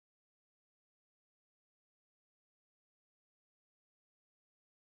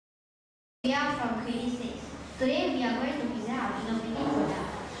We are from Hygienic. Today we are going to present our innovative product.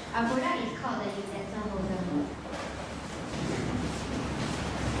 Our product is called the utensil holder.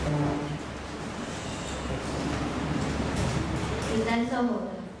 Utensil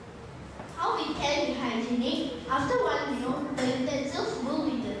holder. How we can be hygienic? After 1 meal, the utensils will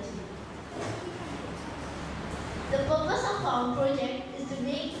be dirty. The purpose of our project is to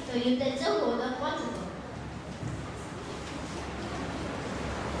make the utensil holder portable.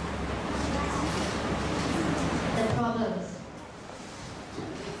 The problems.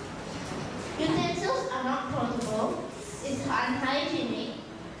 Utensils are not portable, it's unhygienic.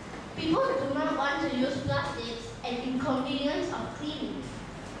 People do not want to use plastics and inconvenience of cleaning.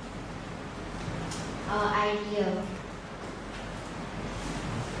 Our idea.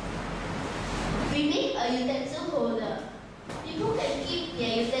 We make a utensil holder. People can keep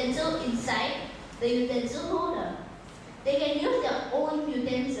their utensil inside the utensil holder. They can use their own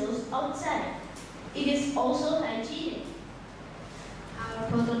utensils outside. It is also hygienic. Our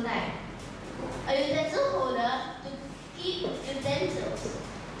prototype. A utensil holder to keep utensils,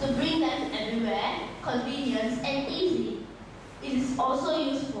 to bring them everywhere, convenience and easy. It is also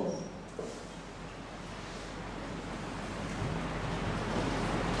useful.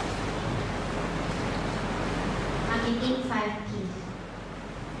 Marketing 5Ps.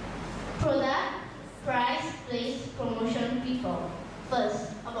 Product, price, place, promotion, people.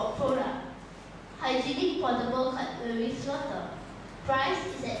 First, about product. Hygienic Portable Cutlery Slotter. Price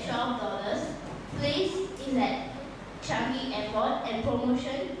is at $12. Place is at Changi Airport and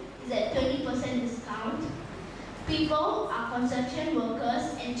promotion is at 20% discount. People are construction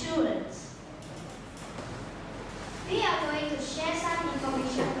workers and children. We are going to share some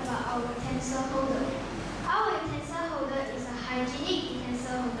information about our utensil holder. Our utensil holder is a hygienic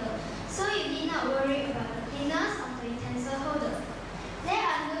utensil holder, so you need not worry about the cleanness of the utensil holder. There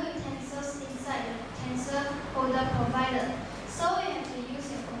are no utensils inside the utensil holder provided, so you have to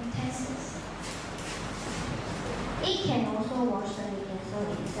use your own utensils. It can also wash the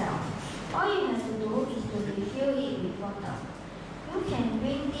utensil itself. All you have to do is to refill it with water. You can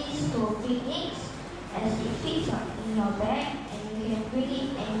bring this to picnics as it fits in your bag and you can bring it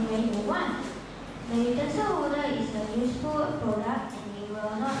anywhere you want. The utensil holder is a useful product and it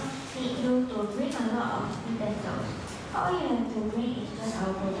will not need you to bring a lot of utensils. All you have to bring is just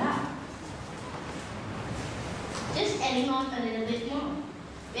our product. Just adding on a little bit more.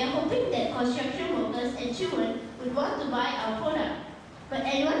 We are hoping that construction workers and children would want to buy our product. But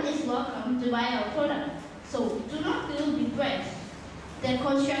anyone is welcome to buy our product. So do not feel depressed. The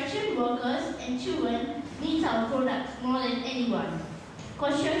construction workers and children need our products more than anyone.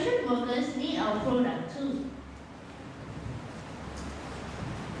 Construction workers need our product too.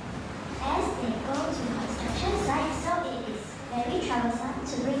 As they go to construction sites, so it is very troublesome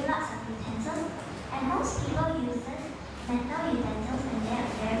to bring lots of utensils, and most people use metal utensils and they are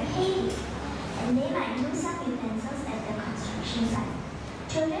very heavy, and they might lose some utensils at the construction site.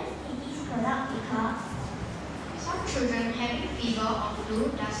 Children need this product because some children having fever or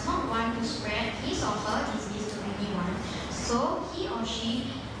flu does not want to spread his or her disease to anyone, so he or she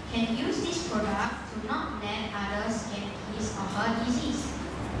can use this product to not let others get his or her disease.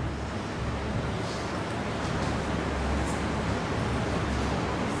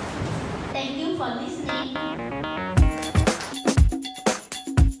 Thank you for listening.